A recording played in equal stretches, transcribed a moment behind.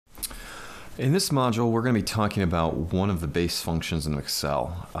In this module, we're going to be talking about one of the base functions in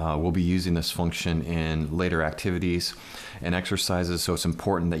Excel. We'll be using this function in later activities and exercises, so it's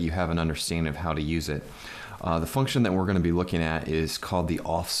important that you have an understanding of how to use it. The function that we're going to be looking at is called the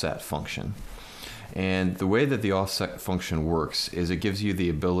offset function. And the way that the offset function works is it gives you the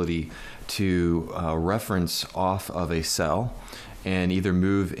ability to reference off of a cell and either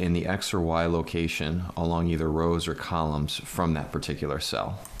move in the X or Y location along either rows or columns from that particular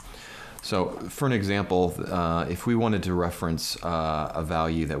cell. So for an example, if we wanted to reference a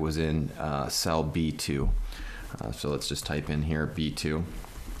value that was in cell B2, so let's just type in here B2.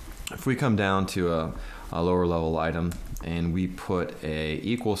 If we come down to a lower level item and we put a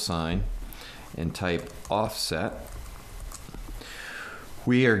equal sign and type offset,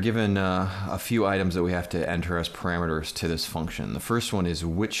 we are given a few items that we have to enter as parameters to this function. The first one is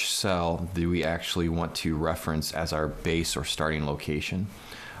which cell do we actually want to reference as our base or starting location.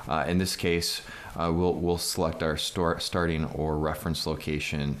 In this case, we'll select our starting or reference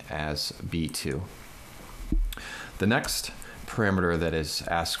location as B2. The next parameter that is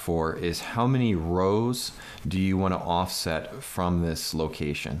asked for is how many rows do you want to offset from this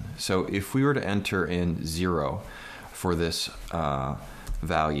location. So if we were to enter in 0 for this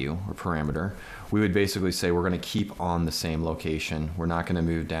value or parameter, we would basically say we're going to keep on the same location. We're not going to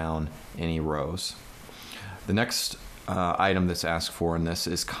move down any rows. The next item that's asked for in this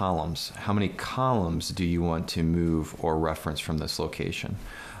is columns. How many columns do you want to move or reference from this location?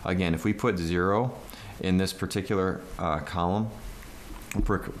 Again, if we put 0 in this particular column,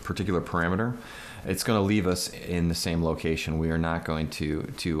 particular parameter, it's going to leave us in the same location. We are not going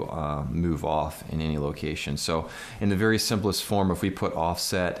to move off in any location. So in the very simplest form, if we put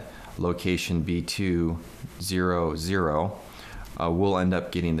offset location B2 0 0, we'll end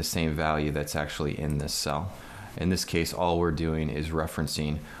up getting the same value that's actually in this cell. In this case, all we're doing is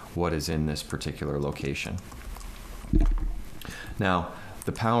referencing what is in this particular location. Now,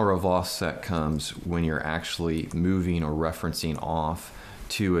 the power of offset comes when you're actually moving or referencing off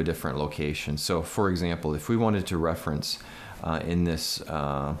to a different location. So, for example, if we wanted to reference in this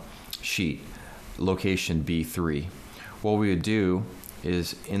sheet location B3, what we would do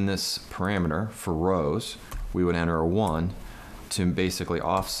is in this parameter for rows, we would enter a 1 to basically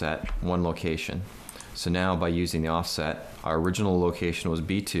offset one location. So now by using the offset, our original location was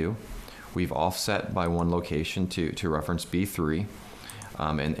B2. We've offset by one location to reference B3,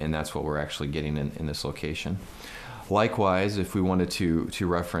 and that's what we're actually getting in this location. Likewise, if we wanted to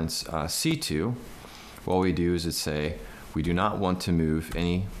reference C2, what we do is say we do not want to move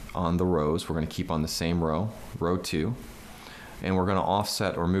any on the rows. We're going to keep on the same row, row 2, and we're going to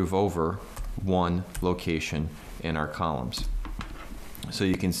offset or move over one location in our columns. So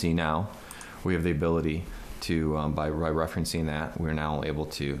you can see now we have the ability to, by referencing that, we're now able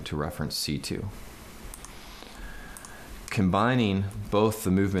to reference C2. Combining both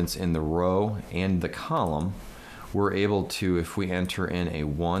the movements in the row and the column, we're able to, if we enter in a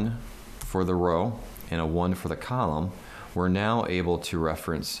 1 for the row and a 1 for the column, we're now able to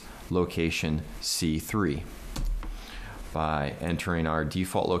reference location C3 by entering our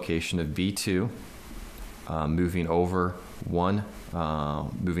default location of B2, moving over one,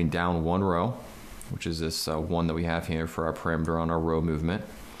 moving down one row, which is this 1 that we have here for our parameter on our row movement,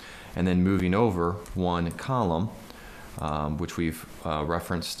 and then moving over one column, which we've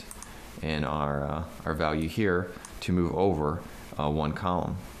referenced in our value here to move over one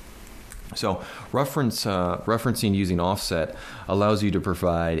column. So referencing using offset allows you to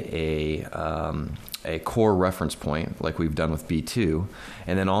provide a core reference point like we've done with B2,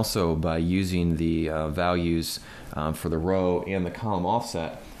 and then also by using the values for the row and the column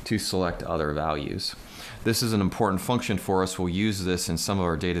offset to select other values. This is an important function for us. We'll use this in some of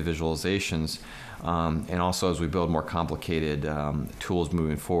our data visualizations and also as we build more complicated tools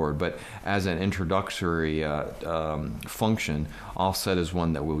moving forward. But as an introductory function, offset is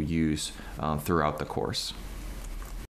one that we'll use throughout the course.